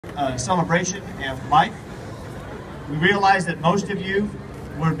celebration of life. We realize that most of you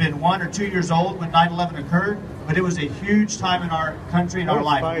would have been 1 or 2 years old when 9/11 occurred, but it was a huge time in our country and our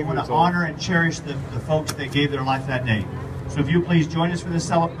life. We want to honor and cherish the folks that gave their life that day. So if you please join us for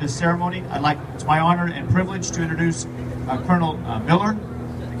this ceremony, it's my honor and privilege to introduce Colonel Miller,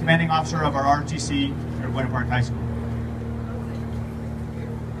 the commanding officer of our ROTC here at Buena Park High School.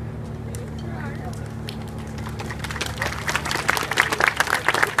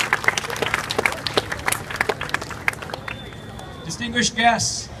 Distinguished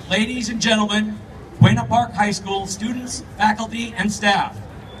guests, ladies and gentlemen, Buena Park High School students, faculty, and staff,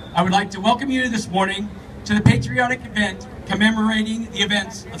 I would like to welcome you this morning to the patriotic event commemorating the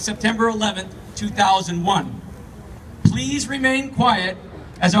events of September 11th, 2001. Please remain quiet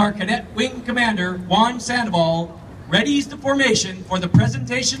as our Cadet Wing Commander, Juan Sandoval, readies the formation for the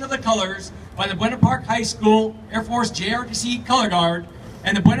presentation of the colors by the Buena Park High School Air Force JRTC Color Guard,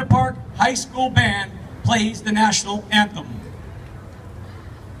 and the Buena Park High School Band plays the national anthem.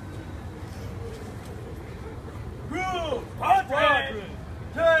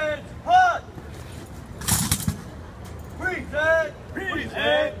 Hot! Present!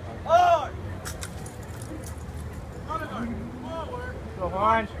 Present! Hard! Go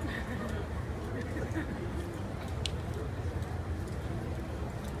on!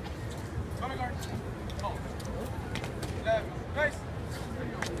 Left, nice!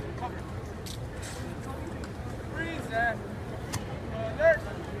 Present! Alert!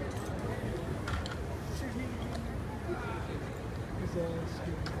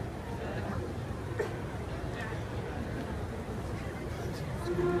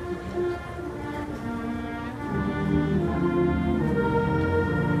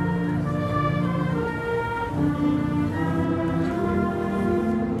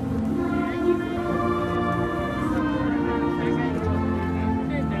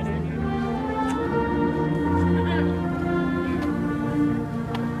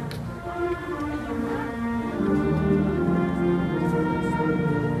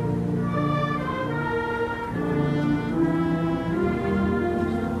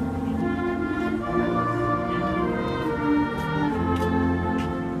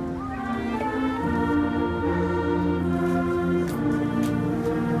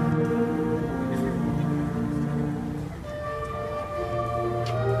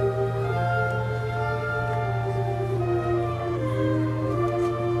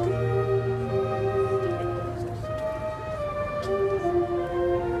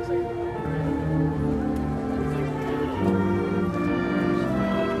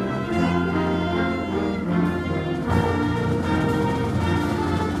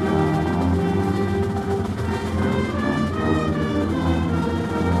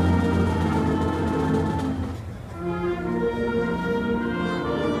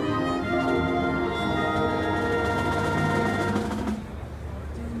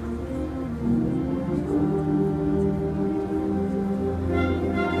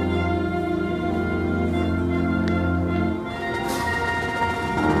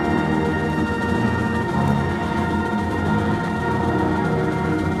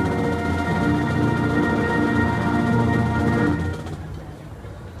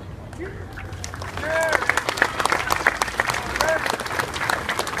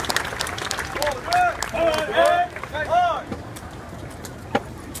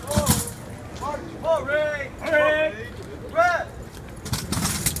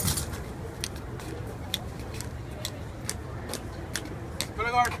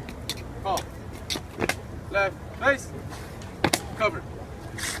 Guard, call. Left, nice. Cover.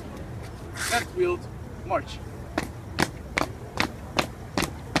 Left wheeled, march.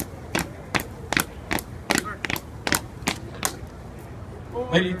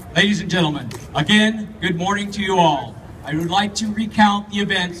 Ladies and gentlemen, again, good morning to you all. I would like to recount the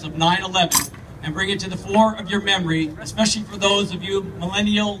events of 9/11 and bring it to the fore of your memory, especially for those of you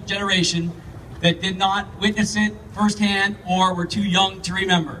millennial generation that did not witness it firsthand or were too young to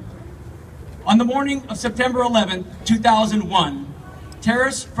remember. On the morning of September 11, 2001,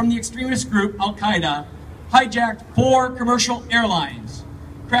 terrorists from the extremist group Al-Qaeda hijacked 4 commercial airlines,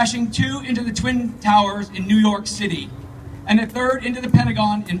 crashing 2 into the Twin Towers in New York City, and a 3rd into the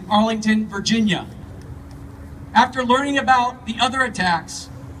Pentagon in Arlington, Virginia. After learning about the other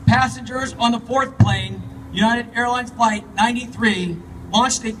attacks, passengers on the 4th plane, United Airlines Flight 93,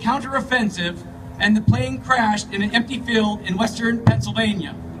 launched a counteroffensive, and the plane crashed in an empty field in western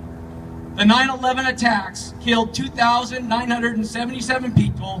Pennsylvania. The 9/11 attacks killed 2,977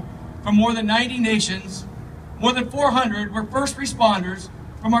 people from more than 90 nations. More than 400 were first responders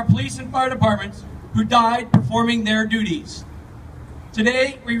from our police and fire departments who died performing their duties.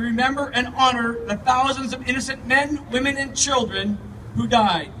 Today, we remember and honor the thousands of innocent men, women, and children who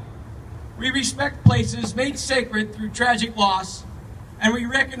died. We respect places made sacred through tragic loss, and we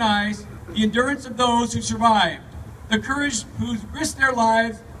recognize the endurance of those who survived, the courage who risked their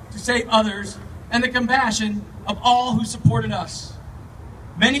lives to save others, and the compassion of all who supported us.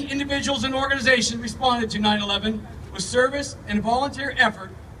 Many individuals and organizations responded to 9/11 with service and volunteer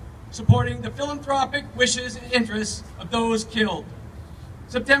effort, supporting the philanthropic wishes and interests of those killed.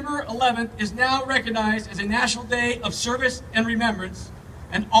 September 11th is now recognized as a National Day of Service and Remembrance,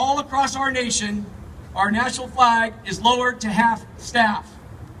 and all across our nation, our national flag is lowered to half-staff.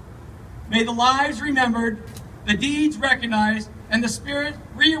 May the lives remembered, the deeds recognized, and the spirit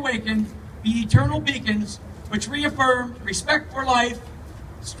reawakened be eternal beacons which reaffirm respect for life,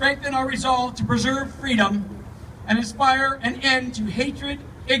 strengthen our resolve to preserve freedom, and inspire an end to hatred,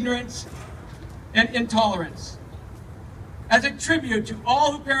 ignorance, and intolerance. As a tribute to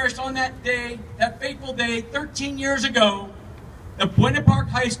all who perished on that day, that fateful day 13 years ago, the Buena Park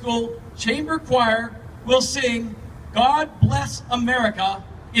High School Chamber Choir will sing "God Bless America"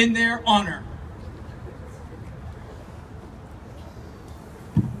 in their honor.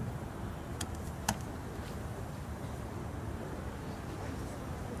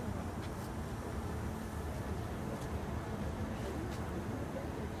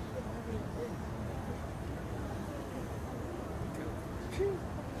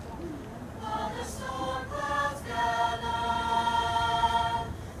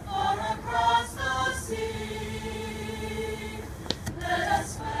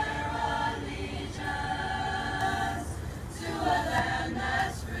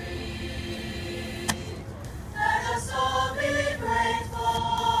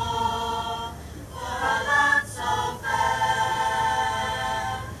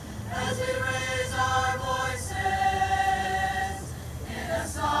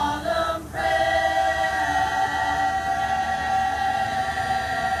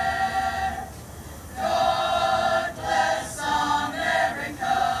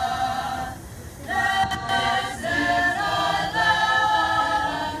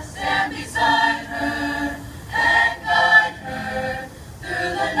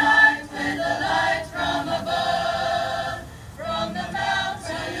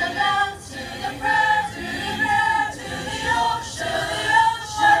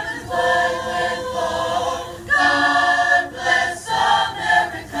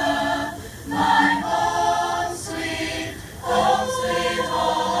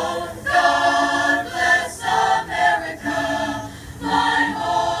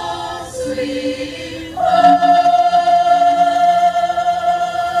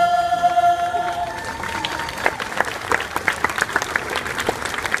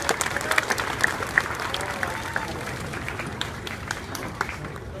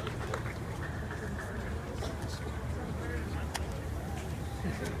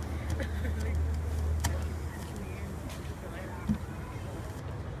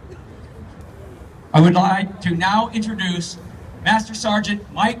 I would like to now introduce Master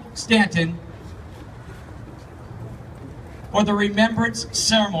Sergeant Mike Stanton for the Remembrance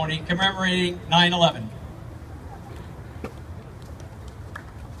Ceremony commemorating 9/11.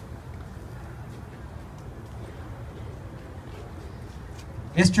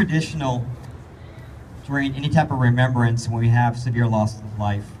 It's traditional during any type of remembrance when we have severe loss of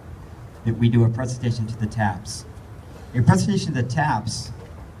life that we do a presentation to the TAPS. A presentation to the TAPS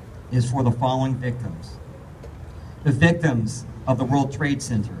is for the following victims. The victims of the World Trade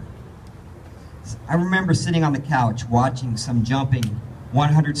Center. I remember sitting on the couch watching some jumping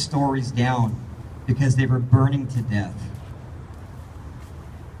 100 stories down because they were burning to death.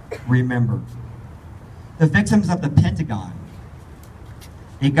 Remember. The victims of the Pentagon,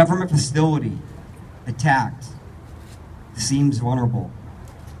 a government facility attacked, seems vulnerable,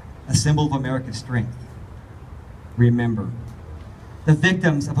 a symbol of America's strength. Remember. The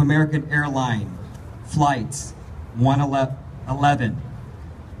victims of American Airline flights 111,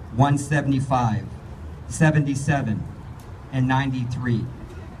 175, 77, and 93.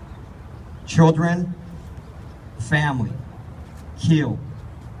 Children, family, killed.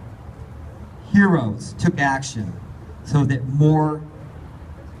 Heroes took action so that more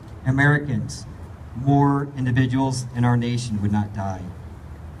Americans, more individuals in our nation would not die.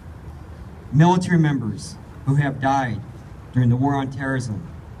 Military members who have died during the war on terrorism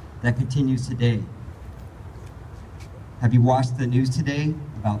that continues today. Have you watched the news today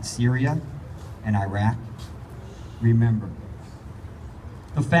about Syria and Iraq? Remember.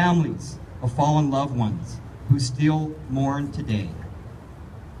 The families of fallen loved ones who still mourn today.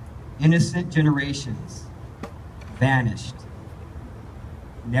 Innocent generations vanished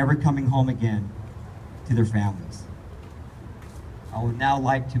never coming home again to their families. I would now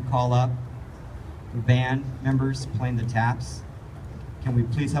like to call up the band members playing the taps. Can we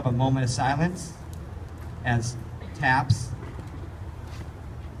please have a moment of silence as taps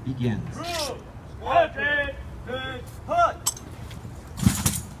begins.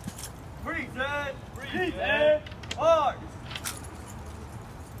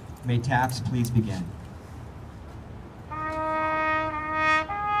 May taps please begin.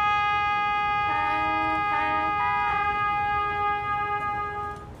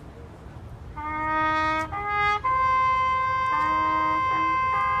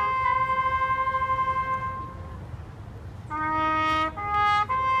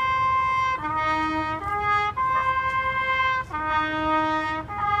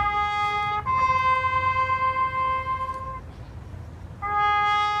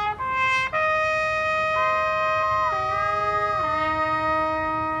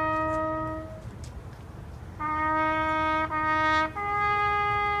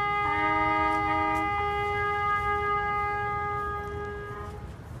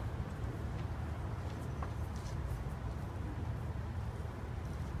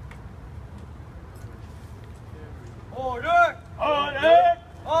 Order! Order!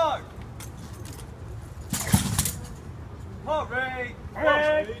 March! Parade!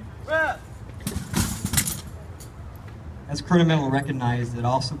 Parade! Rest! As Colonel Mendel recognized, it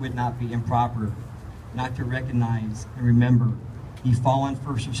also would not be improper not to recognize and remember the fallen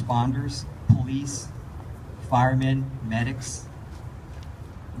first responders, police, firemen, medics.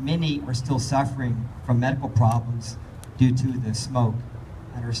 Many are still suffering from medical problems due to the smoke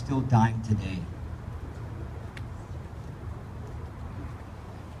and are still dying today.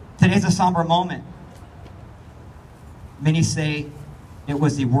 Today's a somber moment. Many say it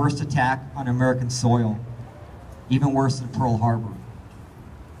was the worst attack on American soil, even worse than Pearl Harbor.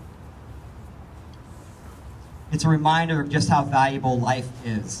 It's a reminder of just how valuable life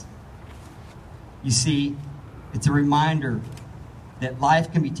is. You see, it's a reminder that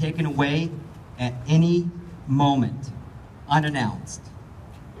life can be taken away at any moment, unannounced.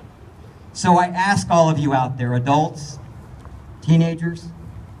 So I ask all of you out there, adults, teenagers,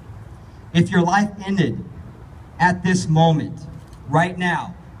 if your life ended at this moment, right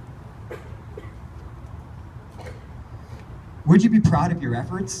now, would you be proud of your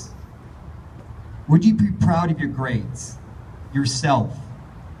efforts? Would you be proud of your grades, yourself,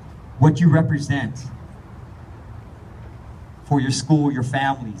 what you represent for your school, your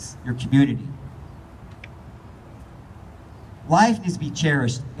families, your community? Life needs to be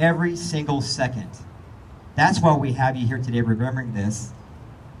cherished every single second. That's why we have you here today remembering this.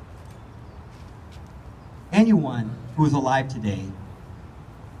 Anyone who is alive today,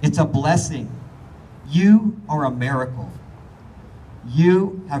 it's a blessing. You are a miracle.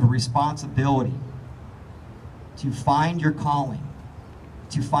 You have a responsibility to find your calling,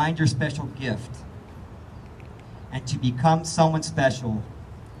 to find your special gift, and to become someone special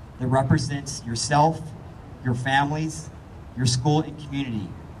that represents yourself, your families, your school and community.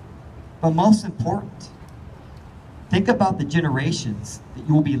 But most important, think about the generations that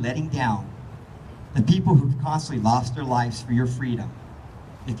you will be letting down, the people who've constantly lost their lives for your freedom,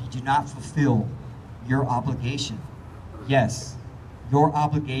 if you do not fulfill your obligation. Yes, your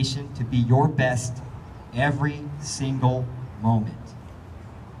obligation to be your best every single moment.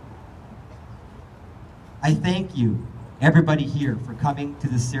 I thank you, everybody here, for coming to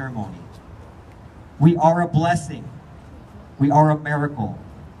this ceremony. We are a blessing. We are a miracle.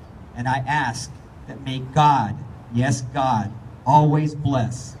 And I ask that may God, yes, God, always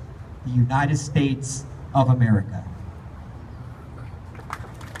bless the United States of America.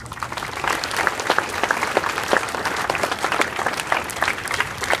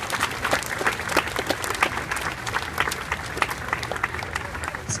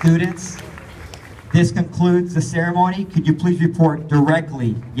 Students, this concludes the ceremony. Could you please report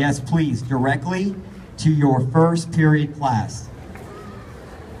directly, yes please, directly to your first period class.